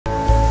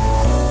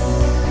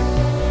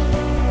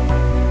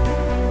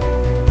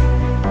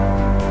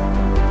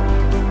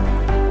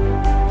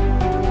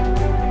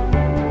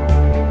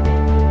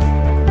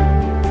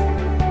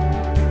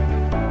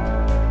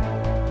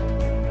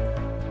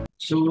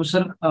So,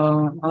 sir,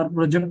 our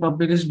project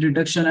topic is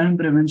detection and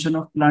prevention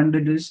of plant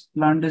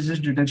disease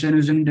detection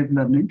using deep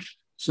learning.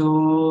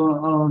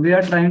 So, we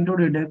are trying to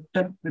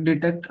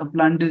detect a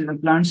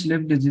plant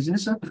slip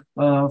diseases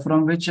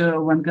from which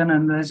one can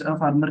analyze, a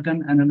farmer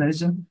can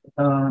analyze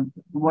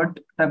what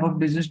type of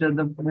disease does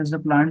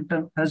the plant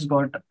has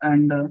got,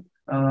 and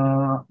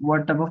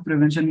what type of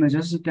prevention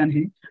measures can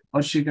he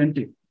or she can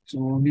take.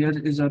 So, here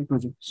is our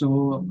project.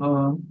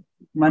 So,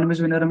 my name is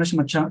Vinay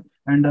Macha,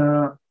 and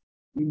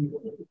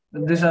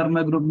these are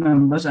my group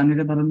members,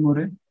 Anita Tarun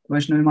More,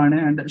 Vaishnavi Mane,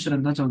 and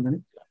Shraddha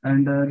Chaudhary.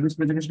 And this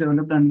project is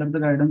developed under the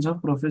guidance of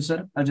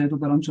Professor Ajay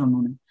Tukaram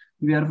Sonone.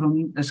 We are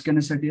from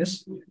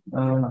SKNSITS,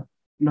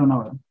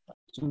 Lonavala.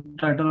 So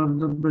title of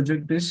the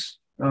project is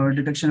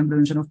Detection and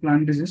Prevention of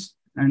Plant Disease,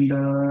 and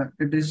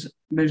it is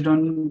based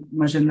on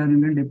machine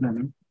learning and deep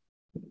learning.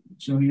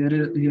 So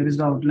here is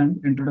the outline,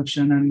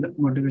 introduction, and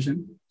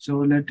motivation. So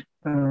let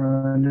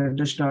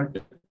us start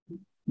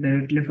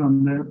directly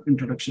from the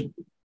introduction.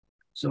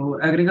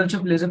 So agriculture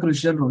plays a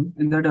crucial role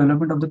in the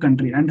development of the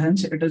country, and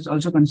hence it is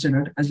also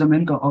considered as the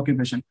main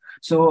occupation.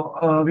 So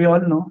we all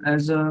know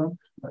as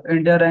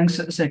India ranks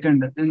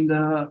second in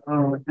the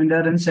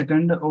India ranks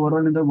second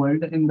overall in the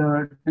world in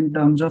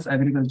terms of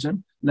agriculture,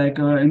 like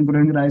in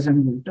growing rice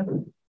and wheat.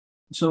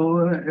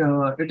 So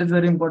it is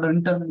very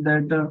important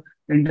that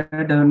India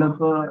develop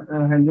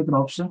healthy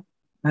crops, so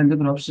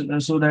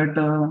that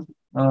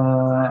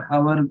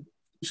our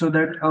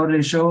our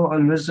ratio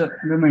always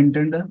be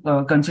maintained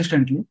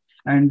consistently,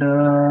 and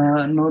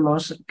no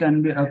loss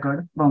can be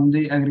occurred from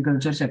the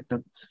agriculture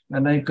sector.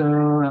 Like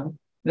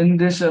in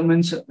this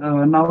means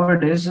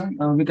nowadays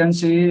we can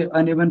see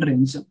uneven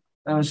rains.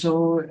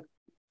 So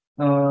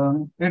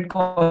it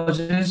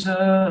causes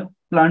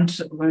plants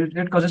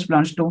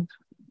to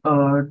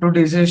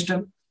disease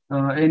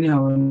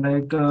anyhow.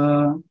 Like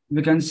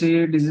we can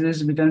see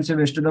diseases, we can see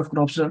wasted of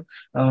crops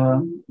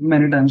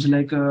many times.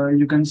 Like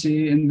you can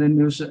see in the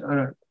news.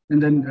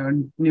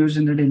 News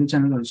in the daily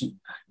channel also,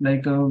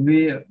 like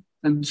we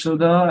and so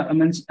the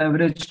means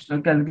average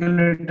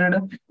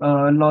calculated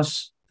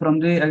loss from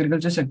the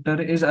agriculture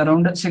sector is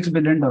around $6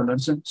 billion.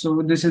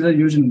 So this is a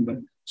huge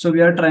number. So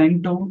we are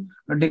trying to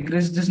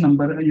decrease this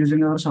number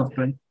using our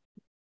software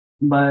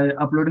by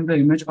uploading the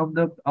image of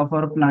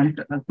our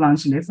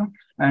plant's leaf,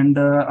 and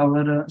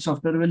our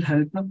software will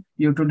help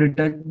you to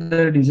detect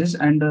the disease,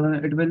 and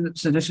it will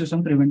suggest you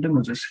some preventive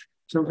measures.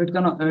 So it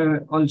can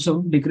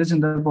also decrease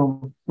in the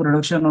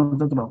production of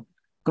the crop.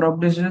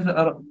 Crop diseases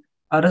are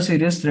a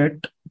serious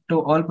threat to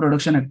all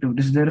production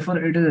activities. Therefore,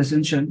 it is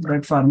essential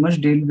that farmers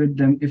deal with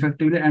them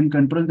effectively and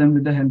control them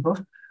with the help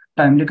of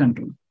timely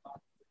control.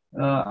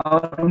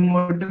 Our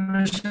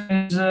motivation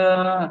is,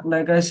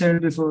 like I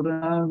said before,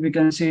 we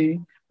can see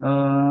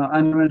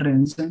uneven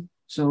rains.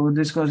 So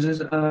this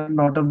causes a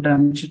lot of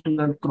damage to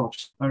the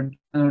crops, to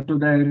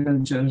the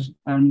agriculture,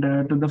 and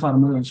to the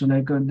farmers also.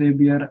 Like they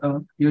bear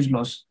a huge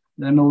loss.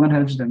 No one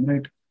helps them,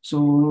 right?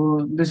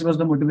 So this was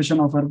the motivation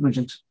of our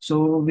projects.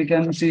 So we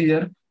can see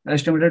here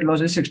estimated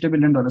loss is $60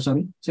 billion.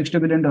 Sorry,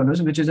 $60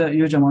 billion, which is a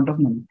huge amount of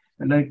money.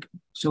 Like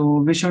so,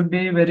 we should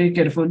be very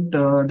careful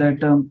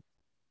that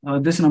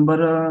this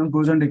number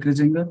goes on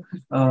decreasing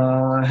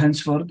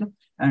henceforth,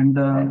 and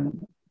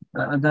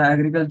the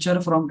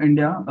agriculture from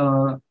India,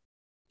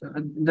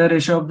 the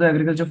ratio of the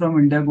agriculture from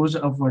India goes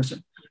upwards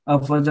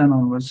and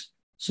onwards.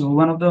 So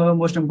one of the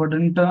most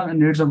important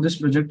needs of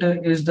this project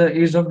is the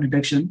ease of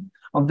detection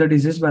of the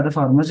disease by the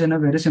farmers in a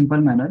very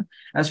simple manner,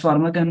 as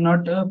farmer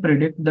cannot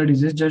predict the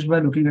disease just by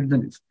looking at the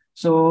leaf.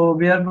 So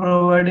we are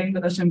providing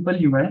a simple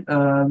UI.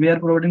 We are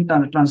providing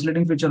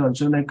translating feature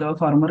also, like a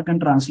farmer can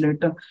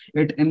translate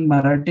it in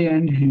Marathi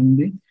and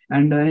Hindi,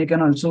 and he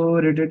can also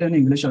read it in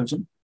English also.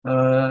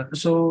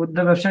 So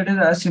the website is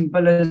as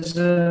simple as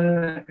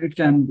it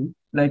can be.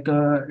 Like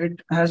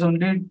it has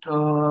only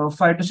 5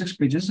 to 6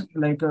 pages.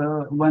 Like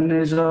one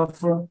is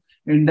of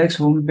index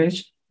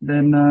homepage,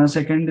 then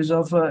second is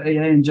of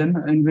AI engine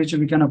in which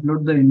we can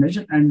upload the image,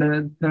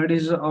 and third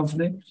is of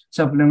the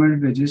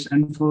supplement pages,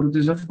 and fourth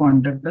is of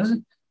contact us,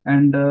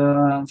 and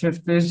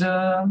fifth is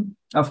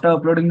after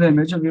uploading the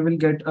image we will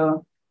get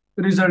a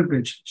result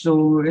page.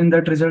 So in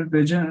that result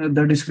page,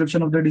 the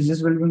description of the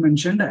disease will be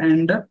mentioned,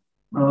 and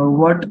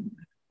what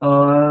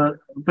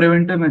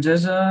preventive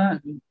measures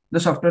the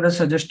software has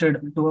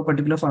suggested to a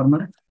particular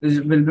farmer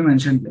will be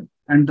mentioned there,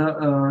 and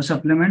the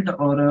supplement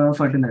or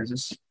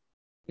fertilizers.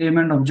 Aim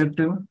and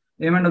objective.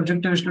 Aim and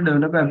objective is to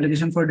develop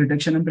application for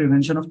detection and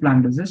prevention of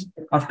plant disease.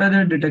 After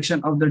the detection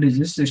of the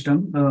disease,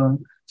 system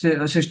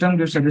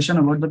gives suggestion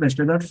about the best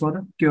method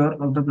for cure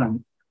of the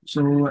plant.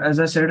 So as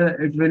I said,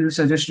 it will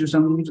suggest you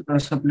some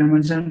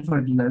supplements and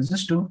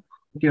fertilizers to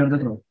cure the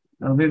crop.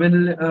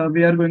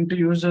 We are going to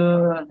use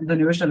the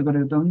newest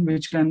algorithm,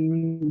 which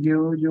can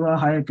give you a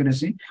high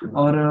accuracy,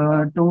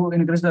 or to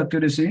increase the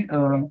accuracy,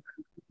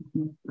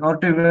 or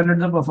to evaluate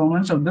the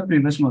performance of the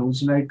previous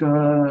models. Like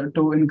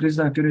to increase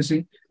the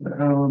accuracy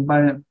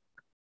by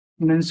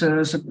means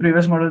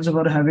previous models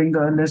were having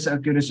less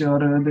accuracy, or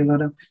they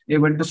were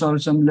able to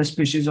solve some less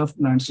species of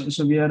plants.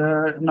 So we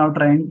are now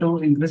trying to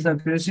increase the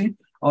accuracy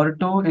or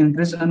to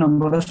increase a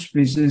number of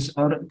species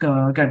or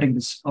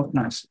categories of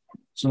plants.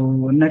 So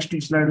next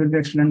slide will be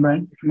explained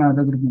by my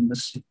other group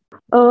members.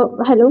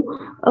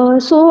 Hello.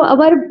 So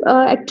our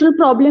actual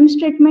problem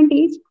statement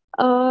is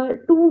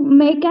to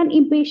make an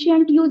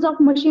efficient use of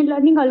machine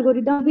learning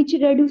algorithm which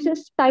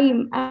reduces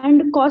time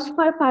and cost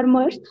for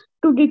farmers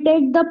to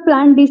detect the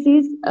plant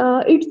disease,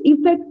 its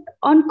effect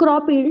on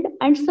crop yield,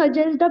 and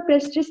suggest the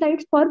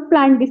pesticides for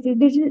plant disease.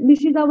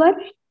 This is our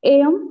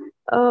aim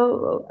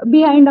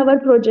behind our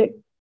project.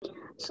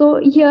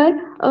 So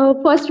here,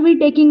 first we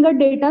taking a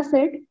data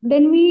set,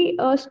 then we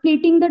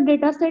splitting the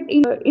data set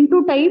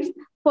into types.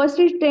 First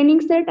is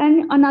training set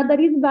and another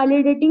is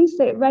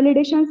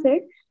validation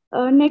set.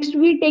 Next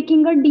we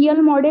taking a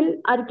DL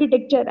model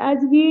architecture as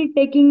we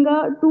taking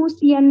a two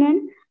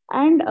CNN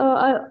and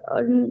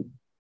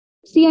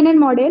CNN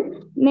model.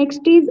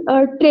 Next is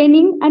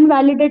training and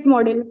validate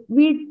model.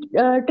 We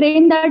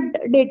train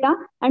that data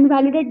and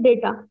validate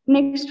data.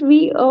 Next,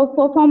 we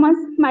performance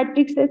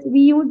matrices. We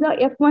use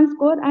the F1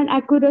 score and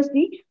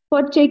accuracy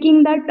for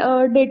checking that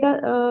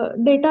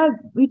data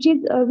which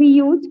is we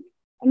use.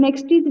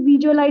 Next is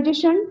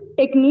visualization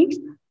techniques.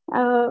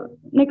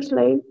 Next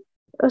slide.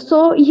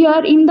 So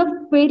here in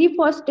the very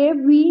first step,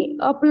 we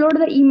upload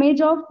the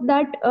image of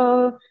that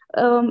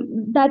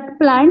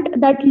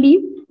plant, that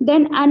leaf.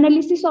 Then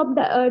analysis of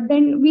the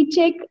then we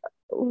check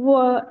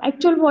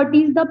actual what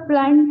is the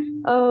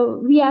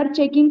plant we are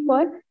checking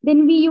for.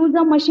 Then we use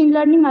a machine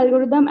learning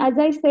algorithm. As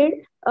I said,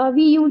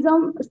 we use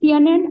a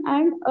CNN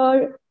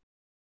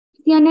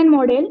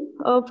model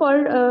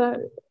for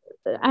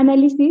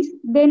analysis.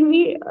 Then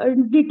we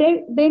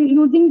detect. Then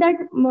using that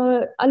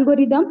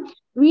algorithm,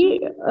 we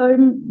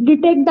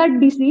detect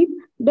that disease.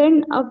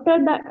 Then after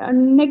that,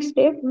 next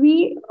step,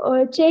 we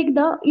check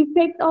the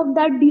effect of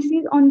that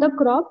disease on the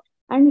crop.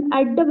 And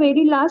at the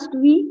very last,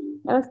 we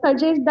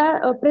suggest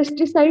the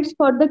pesticides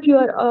for the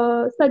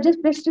cure.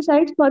 Suggest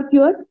pesticides for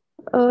cure.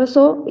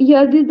 So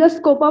here is the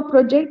scope of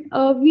project.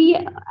 We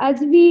as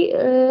we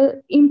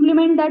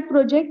implement that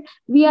project,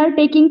 we are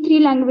taking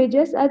three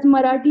languages as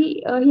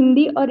Marathi,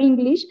 Hindi, or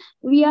English.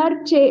 We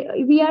are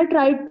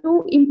trying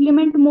to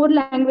implement more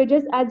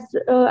languages as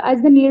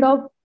the need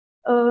of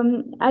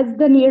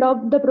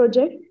the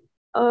project.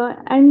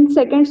 And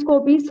second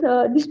scope is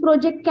this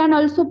project can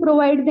also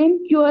provide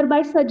them cure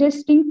by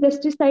suggesting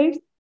pesticides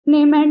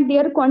name and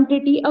their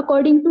quantity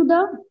according to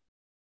the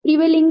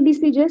prevailing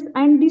diseases,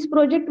 and this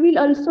project will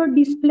also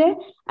display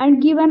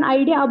and give an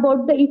idea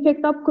about the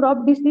effect of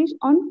crop disease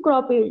on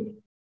crop yield.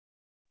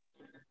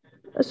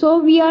 So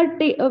we are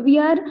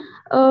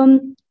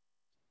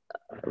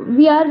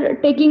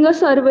taking a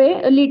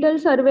little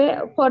survey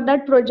for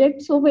that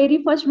project. So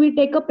very first we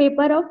take a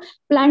paper of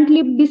plant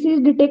leaf disease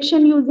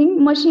detection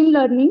using machine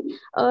learning.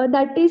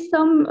 That is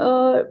some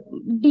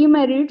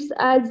demerits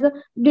as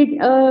did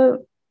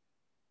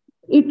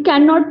it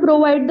cannot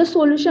provide the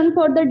solution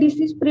for the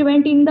disease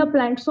preventing the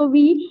plant. So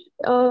we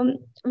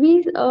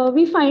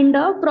find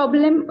a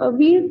problem.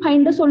 We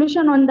find the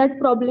solution on that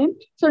problem.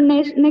 So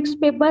next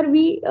paper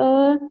we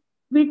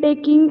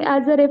taking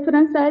as a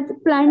reference as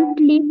plant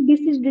leaf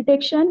disease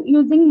detection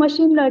using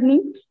machine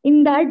learning.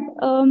 In that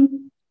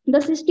the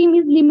system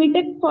is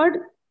limited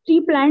for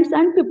 3 plants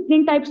and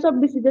 15 types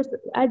of diseases,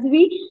 as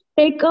we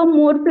take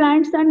more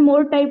plants and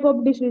more type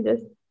of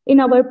diseases in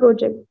our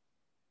project.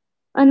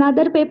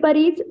 Another paper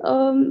is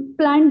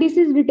plant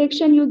disease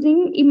detection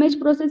using image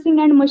processing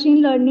and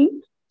machine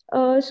learning.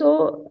 That's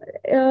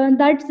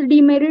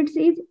demerits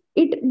is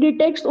it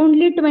detects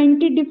only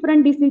 20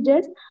 different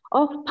diseases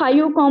of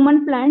 5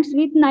 common plants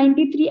with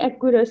 93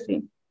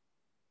 accuracy.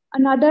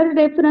 Another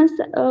reference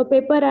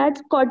paper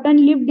adds cotton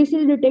leaf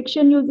disease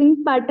detection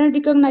using pattern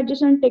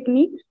recognition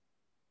technique.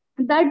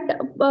 That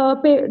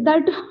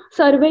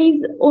survey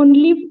is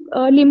only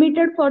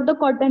limited for the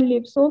cotton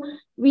leaf. So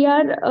we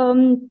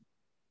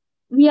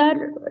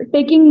are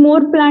taking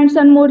more plants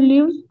and more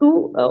leaves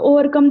to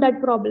overcome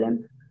that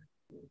problem.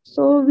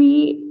 So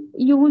we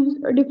use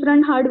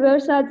different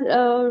hardwares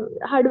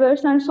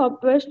and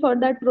softwares for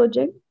that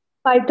project.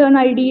 Python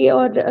IDE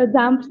or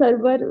XAMPP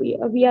server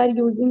we are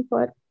using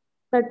for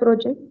that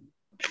project.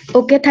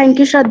 Okay, thank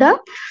you, Shraddha.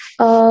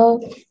 Uh,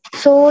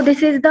 so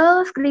this is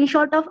the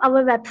screenshot of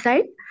our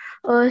website.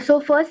 So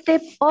first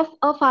step of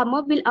a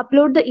farmer will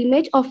upload the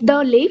image of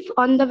the leaf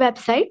on the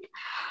website.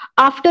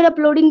 After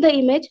uploading the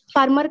image,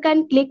 farmer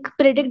can click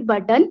predict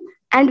button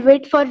and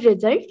wait for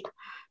result.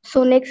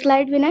 So next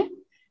slide, Vinay.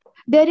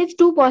 There is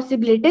two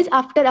possibilities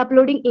after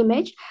uploading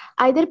image.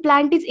 Either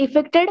plant is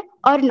affected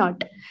or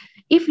not.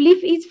 If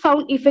leaf is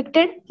found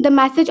affected, the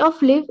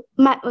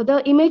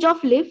image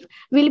of leaf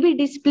will be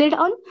displayed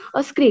on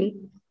a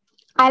screen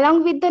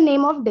along with the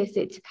name of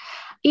disease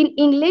in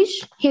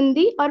English,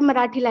 Hindi, or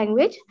Marathi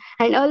language,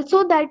 and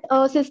also that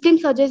system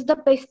suggests the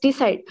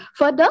pesticide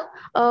for the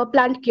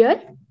plant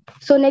cure.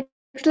 So next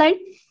slide.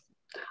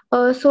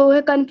 So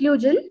a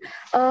conclusion,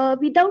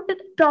 without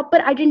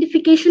proper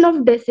identification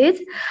of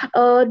disease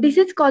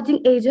causing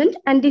agent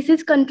and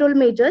disease control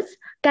measures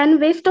can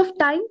waste of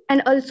time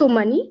and also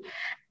money.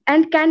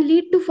 and can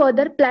lead to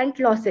further plant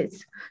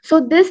losses. So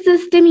this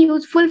system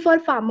useful for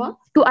farmer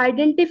to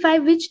identify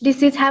which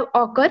disease have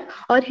occurred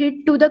or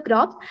hit to the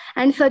crop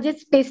and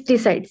suggest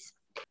pesticides.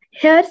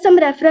 Here are some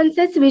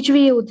references which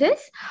we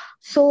uses.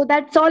 So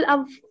that's all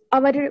of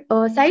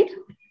our side.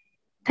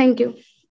 Thank you.